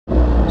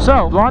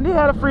So, Blondie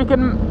had a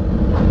freaking...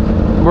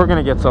 We're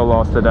gonna get so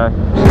lost today.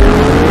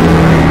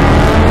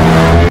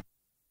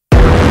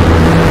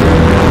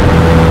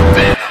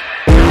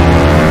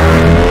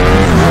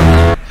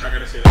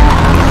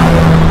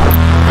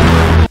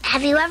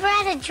 Have you ever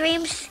had a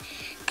dream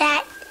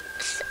that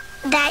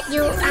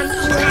you had?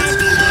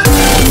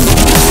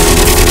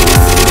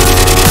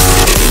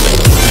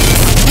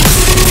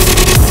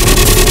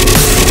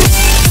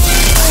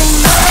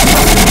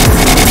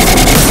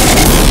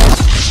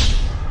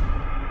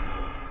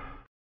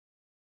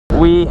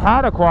 We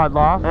had a quad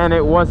lock and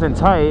it wasn't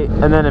tight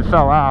and then it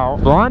fell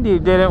out. Blondie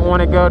didn't want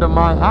to go to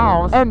my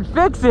house and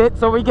fix it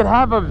so we could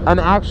have an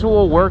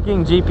actual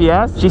working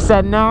GPS. She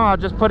said, no, I'll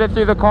just put it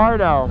through the car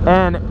though.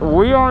 And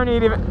we aren't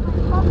even...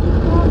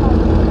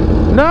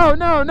 No,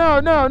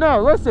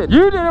 listen.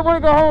 You didn't want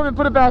to go home and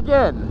put it back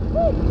in.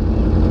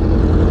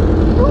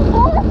 You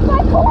forced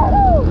my car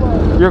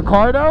over. Your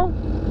car though?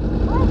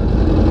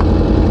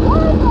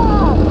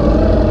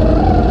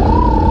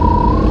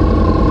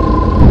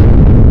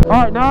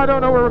 Alright, now I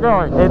don't know where we're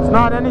going. It's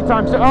not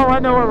anytime soon. Oh, I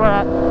know where we're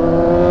at.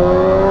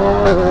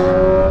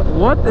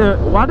 What the?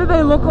 Why do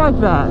they look like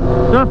that?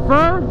 Their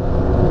fur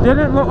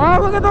didn't look... Oh,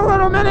 look at the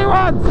little mini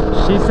ones!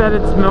 She said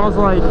it smells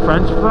like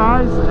French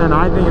fries, and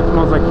I think it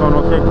smells like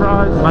funnel cake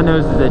fries. My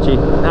nose is itchy.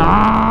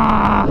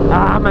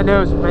 Ah, my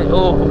nose.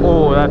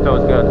 Oh, that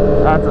feels good.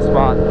 That's a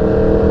spot.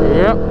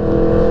 Yep.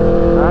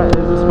 That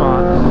is a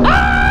spot.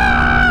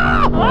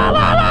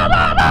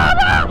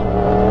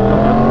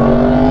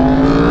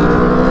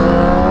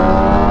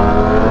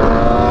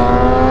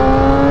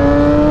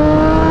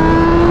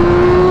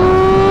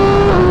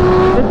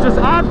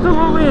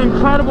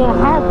 Incredible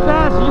how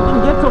fast you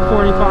can get to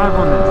 45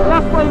 on this.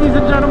 Yes, ladies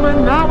and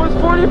gentlemen, that was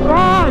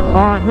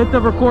 45. Hit the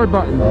record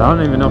button. I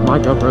don't even know if my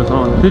GoPro's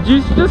on. Did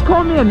you just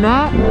call me a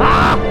gnat?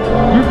 Ah!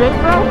 You bait,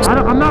 bro?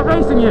 I'm not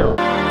racing you.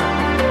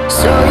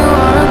 So you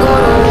wanna go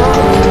to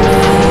war with me?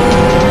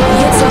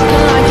 You're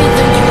talking like you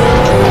think you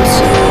want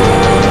to.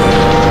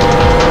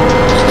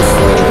 You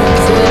think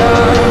that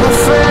I'm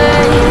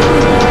afraid, but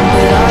I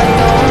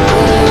don't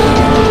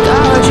bleed. I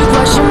heard you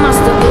question my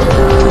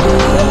stability.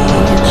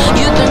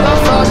 You think I'll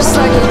fall just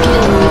like a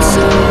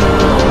guillotine,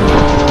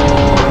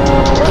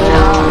 but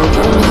I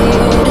am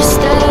here to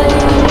stay.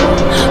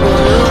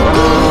 Won't look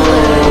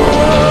away.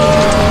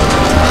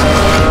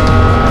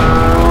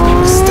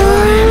 The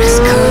storm is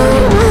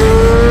coming,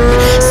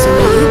 so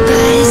you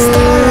better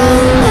start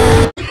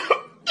running.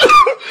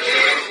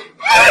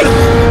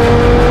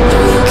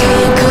 You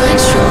can't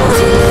control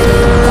it.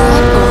 My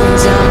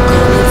bones, I'm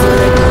coming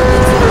for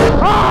the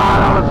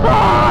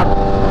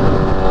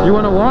You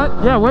want to what?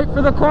 Yeah, wait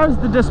for the cars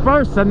to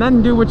disperse and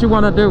then do what you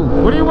want to do.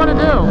 What do you want to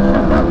do?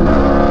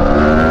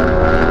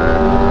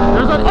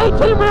 There's an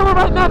 18-wheeler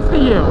right next to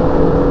you.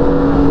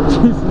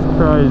 Jesus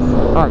Christ.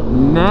 All right,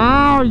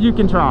 now you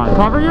can try.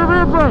 Cover your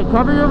rear brake.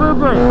 Cover your rear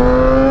brake.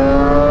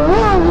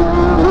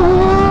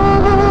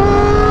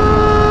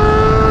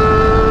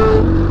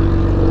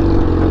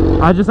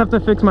 I just have to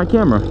fix my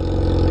camera.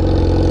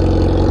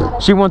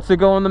 She wants to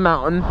go on the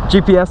mountain.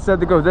 GPS said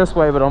to go this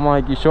way, but I'm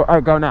like, you sure? All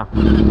right, go now.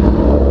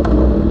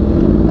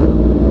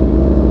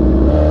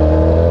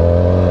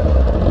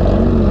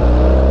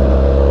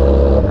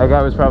 That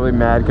guy was probably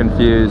mad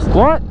confused.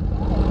 What?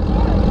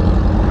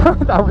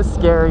 That was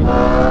scary.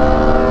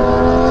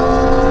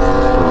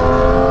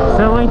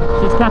 Silly,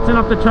 she's catching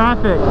up to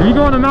traffic. If you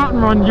go on a mountain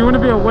run, you want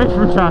to be away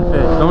from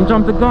traffic. Don't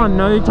jump the gun.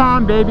 Know your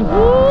time, baby.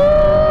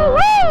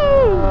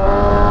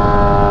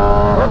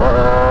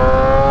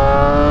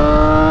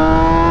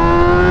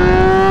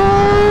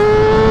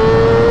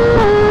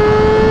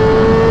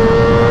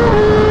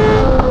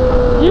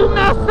 You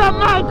messed up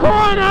my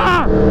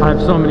corner! I have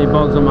so many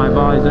bugs on my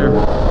visor.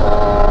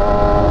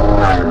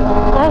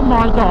 Oh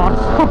my gosh.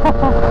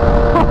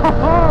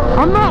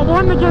 I'm not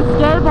one to get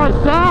scared by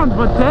sounds,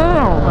 but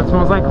damn. That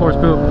smells like horse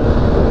poop.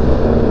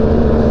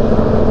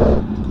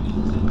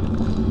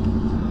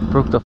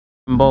 Broke the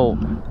bolt.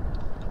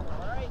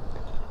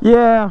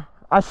 Yeah,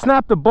 I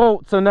snapped the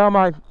bolt, so now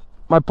my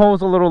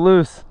pole's a little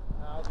loose.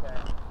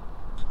 Okay.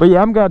 But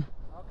yeah, I'm good.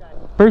 Okay.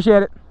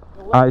 Appreciate it.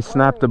 I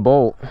snapped the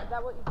bolt. Is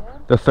that what you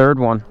did? The third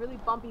one. Really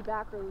bumpy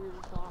back road we were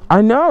just on.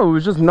 I know, it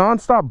was just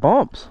non-stop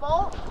bumps.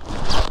 Bolt?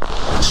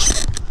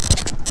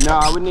 No,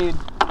 I would need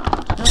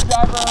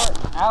screwdriver,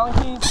 Allen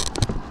keys.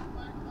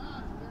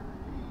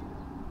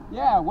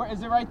 Yeah, where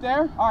is it right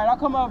there? All right, I'll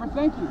come over.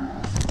 Thank you.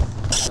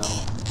 So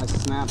I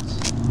snapped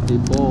a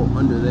bolt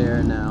under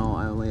there. Now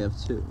I only have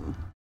two.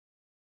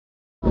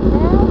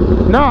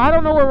 No, I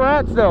don't know where we're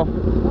at still. I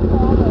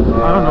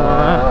don't know where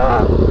we're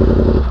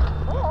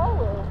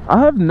at. I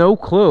have no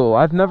clue.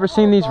 I've never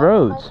seen these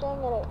roads.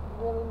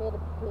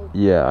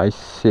 Yeah, I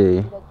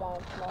see.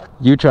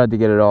 You tried to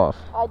get it off.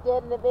 I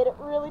did, and it made it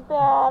really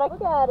bad.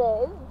 Look at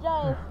it. It's a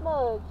giant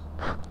smudge.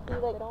 Can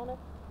you like get on it?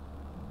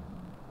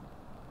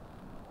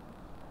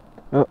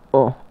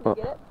 Oh. Can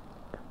you get it?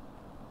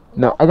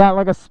 No, I got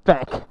like a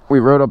speck. We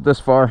rode up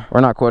this far.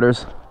 We're not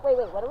quitters. Wait,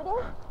 what are we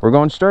doing? We're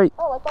going straight.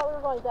 Oh, I thought we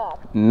were going going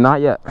back?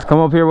 Not yet. Come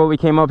up here, what we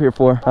came up here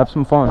for. Have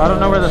some fun. I don't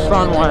know where the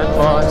sun went,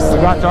 but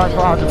we got dark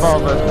clouds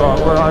above us, but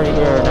we're already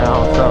here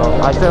now. So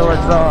I say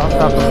let's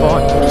have some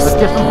fun. Let's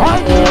get some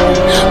hiking.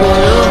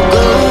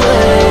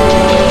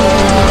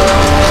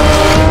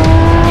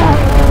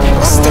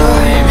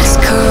 Storm is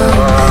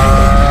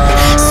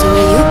coming, so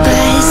you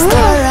better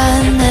start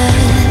running.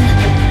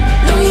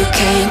 No, you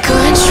can't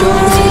control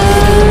it.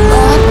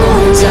 My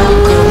bones,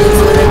 I'm coming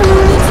for the,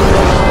 coming for the.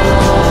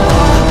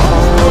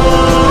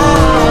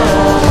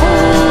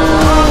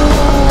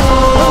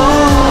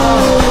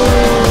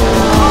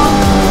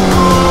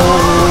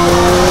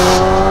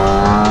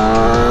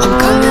 I'm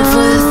coming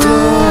for the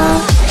throne.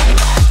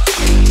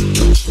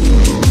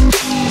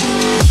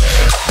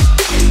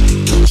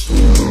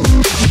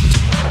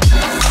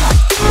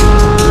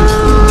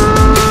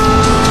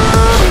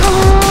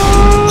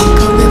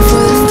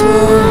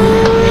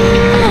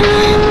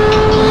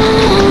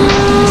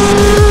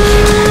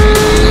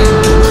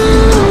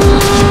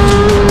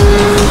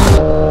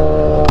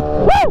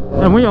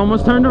 And we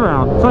almost turned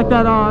around. It's like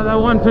that that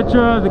one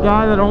picture of the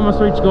guy that almost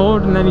reached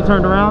gold and then he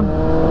turned around.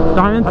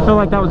 Diamond. I feel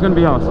like that was gonna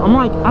be us. I'm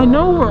like, I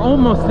know we're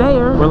almost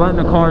there. We're letting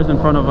the cars in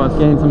front of us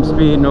gain some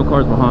speed, no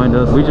cars behind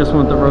us. We just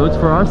want the roads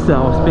for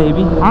ourselves,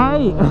 baby.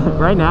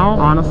 Right now,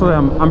 honestly,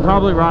 I'm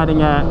probably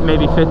riding at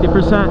maybe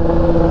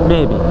 50%.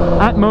 Maybe.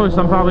 At most,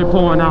 I'm probably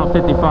pulling out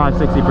 55,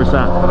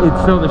 60%.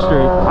 It's still the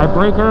street. I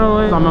brake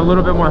early, so I'm a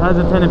little bit more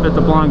hesitant if it's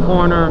a blind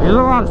corner. There's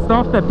a lot of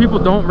stuff that people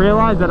don't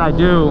realize that I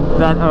do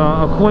that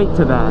equate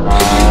to that.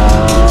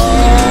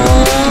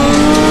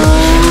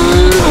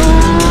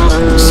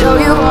 So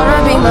you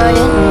wanna be my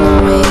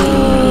enemy?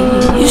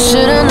 You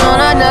should've known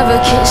I'd never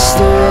kiss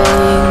the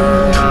rain.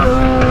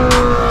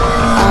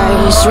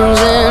 Ice runs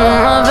in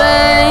my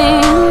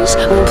veins.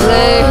 Won't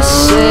play it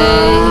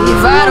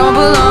safe. I don't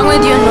belong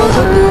with you,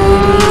 nobody.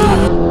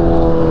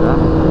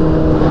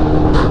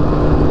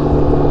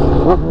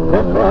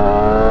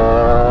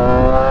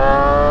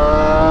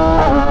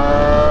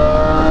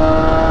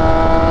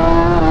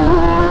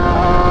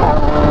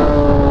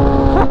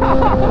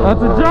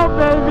 That's a jump,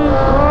 baby.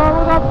 Oh,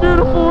 look how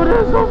beautiful it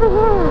is over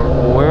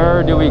here.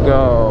 Where do we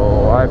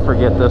go? I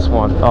forget this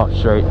one. Oh,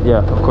 straight.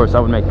 Yeah, of course,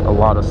 that would make a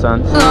lot of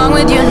sense. Belong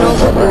with you,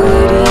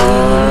 nobody.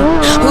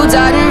 Who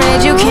died and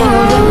made you king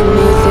of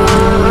everything?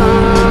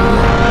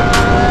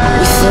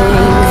 You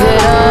think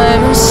that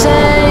I'm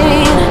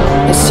insane?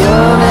 It's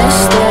your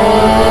mistake.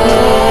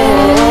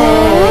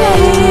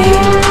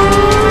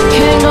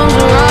 Kingdoms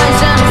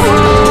rise and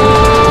fall.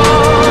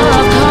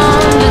 I've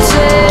come to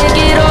take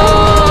it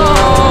all.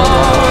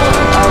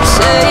 I'll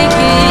take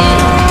it.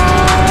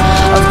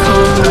 I've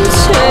come to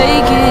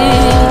take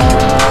it.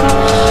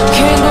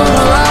 Kingdoms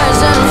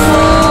rise and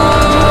fall.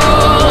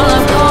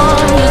 I've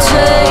come to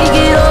take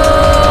it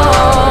all.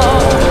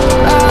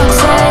 I'll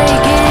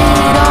take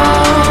it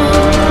all.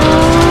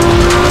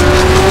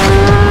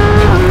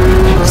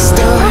 The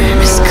storm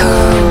is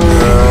coming,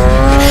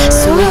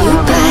 so you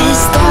better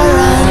start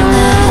running.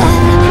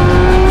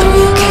 No,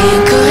 you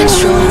can't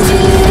control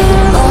it.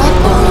 My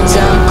bones,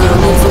 I'm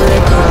coming for the,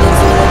 coming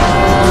for the.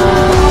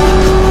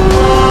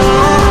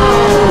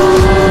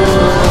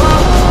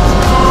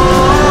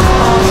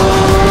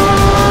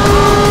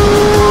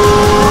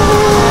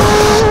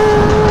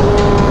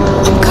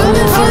 I'm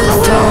coming for the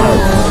throne.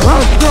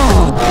 Let's go.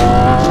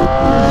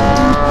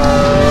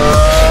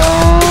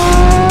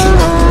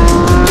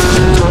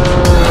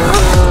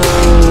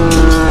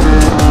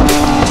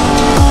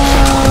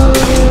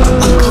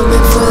 I'm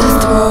coming for the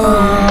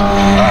throne.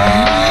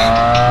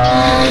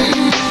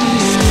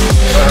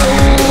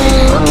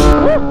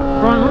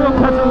 Front wheel,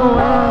 catch a little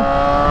air.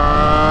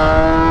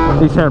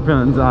 These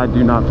hairpins, I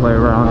do not play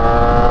around.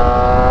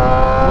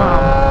 Wow.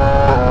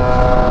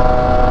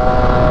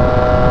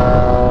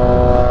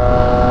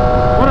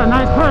 What a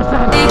nice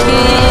person. Take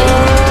it.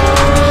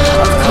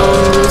 I've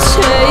come to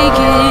take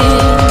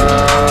it.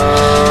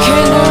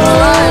 Kingdom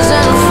rise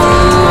and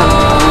fall.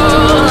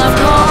 I've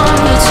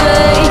come to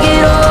take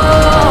it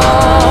all.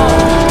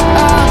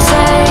 I'll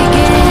take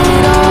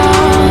it all.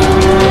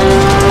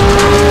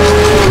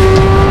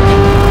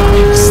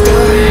 The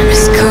storm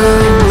is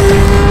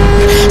coming,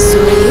 so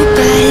you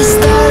better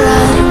start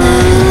running.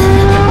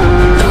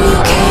 No, you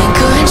can't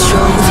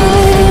control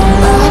it.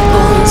 My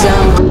bones,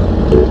 I'm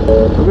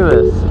Look at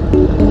this.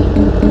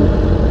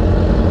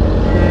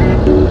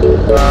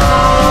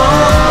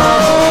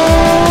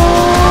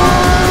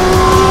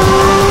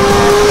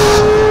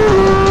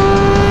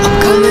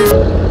 coming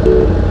for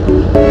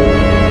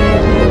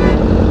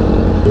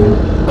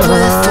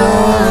the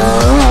throne.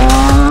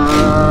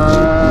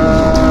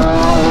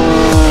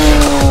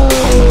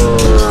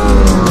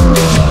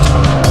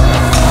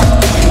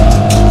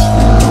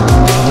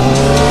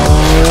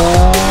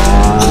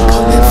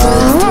 Coming for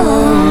the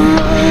throne.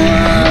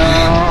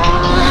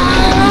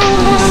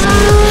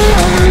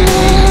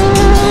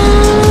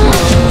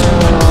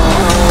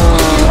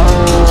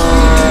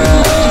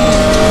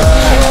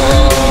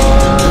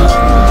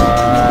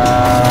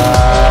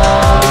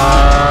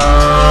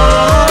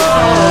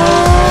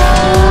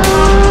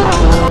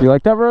 You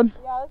like that road?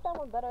 Yeah, I like that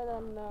one better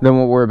than Then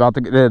what about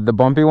to the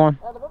bumpy one?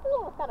 The bumpy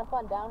one was kind of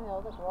fun downhill.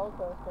 It was like a roller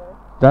coaster.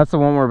 That's the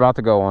one we're about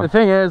to go on. The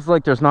thing is,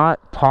 like, there's not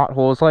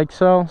potholes like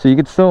so you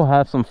could still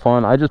have some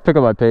fun. I just pick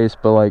up my pace,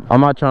 but like,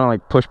 I'm not trying to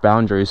like push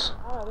boundaries.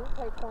 I don't know, these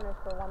tight corners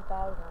for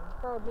 1,000.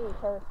 For me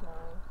personally.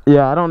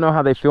 Yeah, I don't know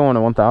how they feel on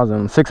a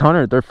 1,000.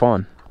 600, they're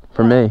fun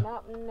for me.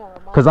 No,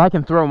 Because I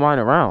can throw mine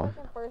around.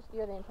 First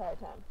gear the entire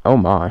time. Oh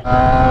my.